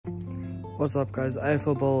What's up guys,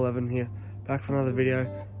 AFL Ball 11 here, back for another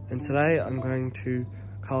video, and today I'm going to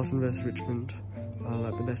Carlton vs Richmond,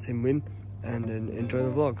 let the best team win, and enjoy the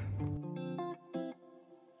vlog.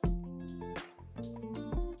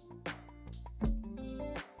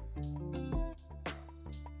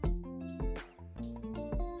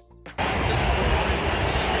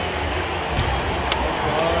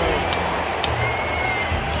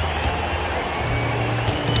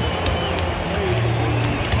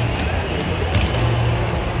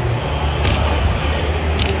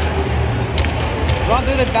 Run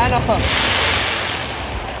through the banner.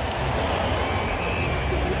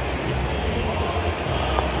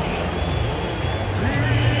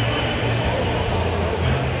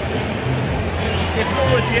 It's not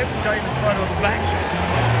what you have to take the front or the back.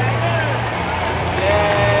 Yeah,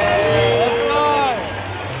 let's go.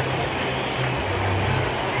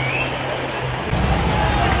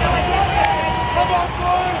 Come on,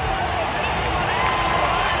 boys!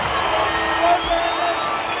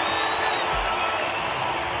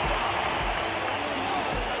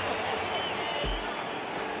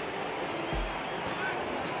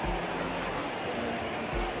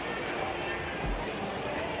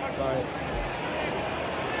 Sorry.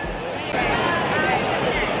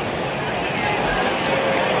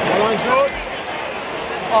 Well on, George.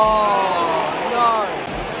 Oh, no.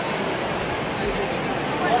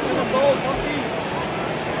 What's in the ball, Foxy?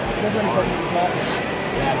 Never put in his mouth.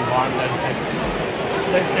 Yeah, one,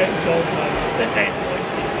 let's get the ball, mate. Let that boy.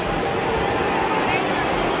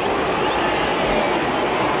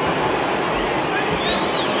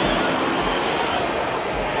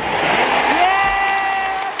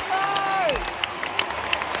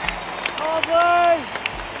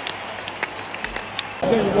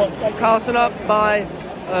 Carlton up by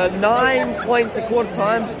 9 points at quarter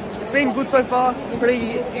time. It's been good so far,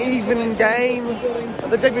 pretty even game.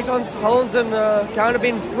 The debutants, Hollands and Carlton have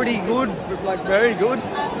been pretty good, like very good.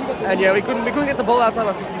 And yeah, we couldn't get the ball outside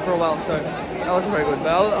our 50 for a while, so that wasn't very good. But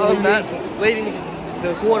other than that, leading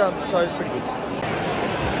the quarter, so it's pretty good.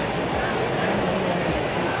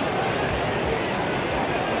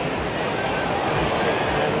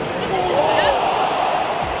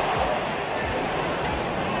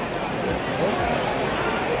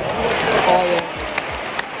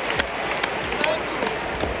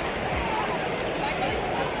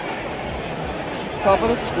 Top of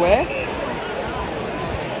the square.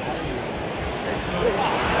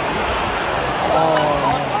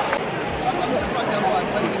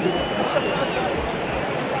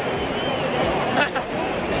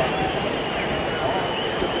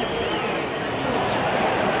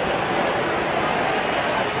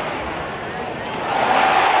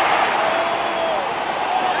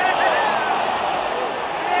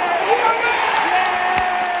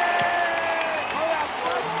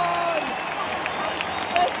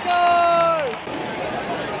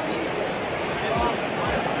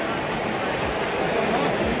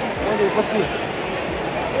 What's this?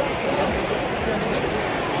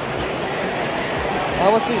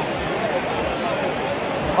 What's this?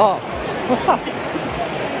 Oh.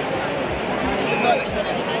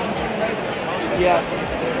 Yeah.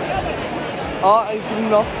 Oh, he's giving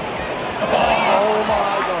it off. Oh my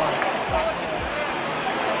god.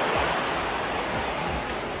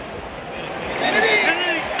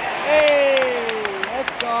 Hey,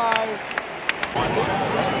 let's go.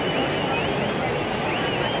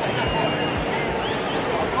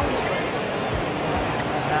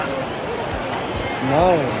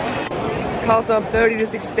 No. Carlton up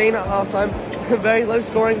 30-16 at halftime. Very low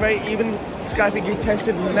scoring, very even, scrappy,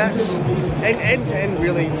 contested match, and end-to-end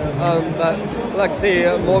really. But I'd like to see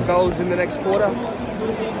more goals in the next quarter.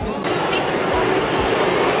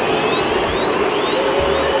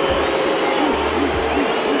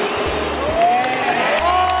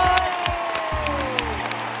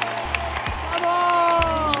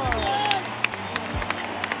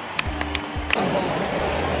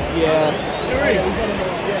 Yeah.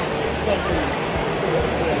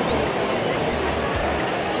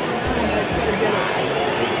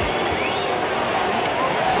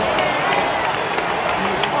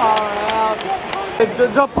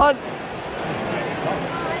 Drop punt.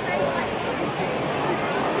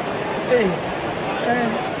 Hey,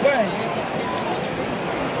 where?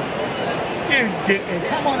 You get it.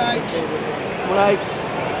 Come on, H. Come on, H.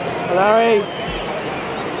 Larry.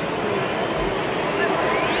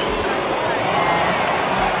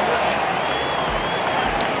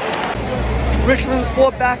 Richmond's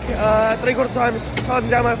fought back 3/4 time. Carlton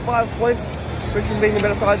down by 5 points. Richmond being the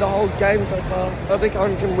better side the whole game so far. Hopefully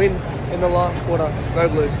Carlton can win in the last quarter. Go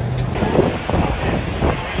Blues.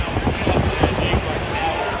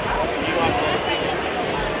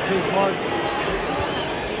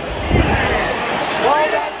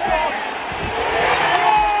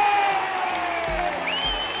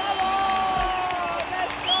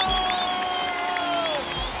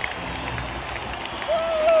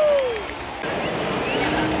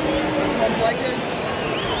 Lakers.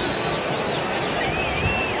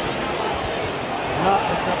 No,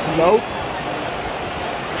 it's not. Nope.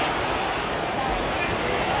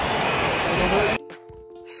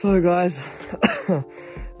 So guys,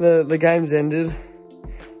 the game's ended.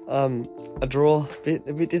 A draw, a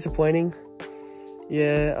bit disappointing.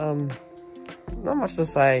 Yeah, not much to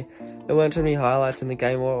say. There weren't too many highlights in the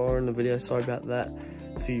game or in the video, sorry about that.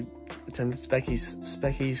 A few attempted speckies.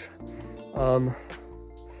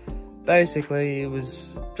 Basically, it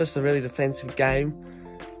was just a really defensive game.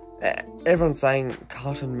 Everyone's saying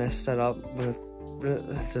Carlton messed it up with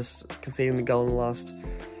just conceding the goal in the last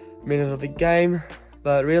minute of the game,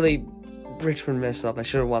 but really, Richmond messed it up. They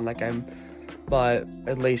should have won that game by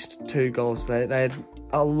at least 2 goals. They had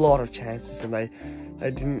a lot of chances and they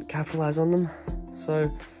didn't capitalise on them.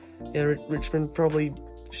 So yeah, Richmond probably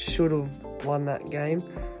should have won that game,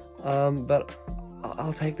 but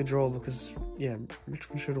I'll take the draw because yeah,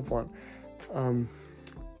 Richmond should have won.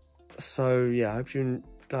 So yeah, I hope you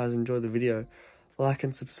guys enjoyed the video. Like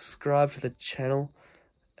and subscribe to the channel,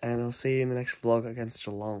 and I'll see you in the next vlog against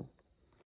Geelong.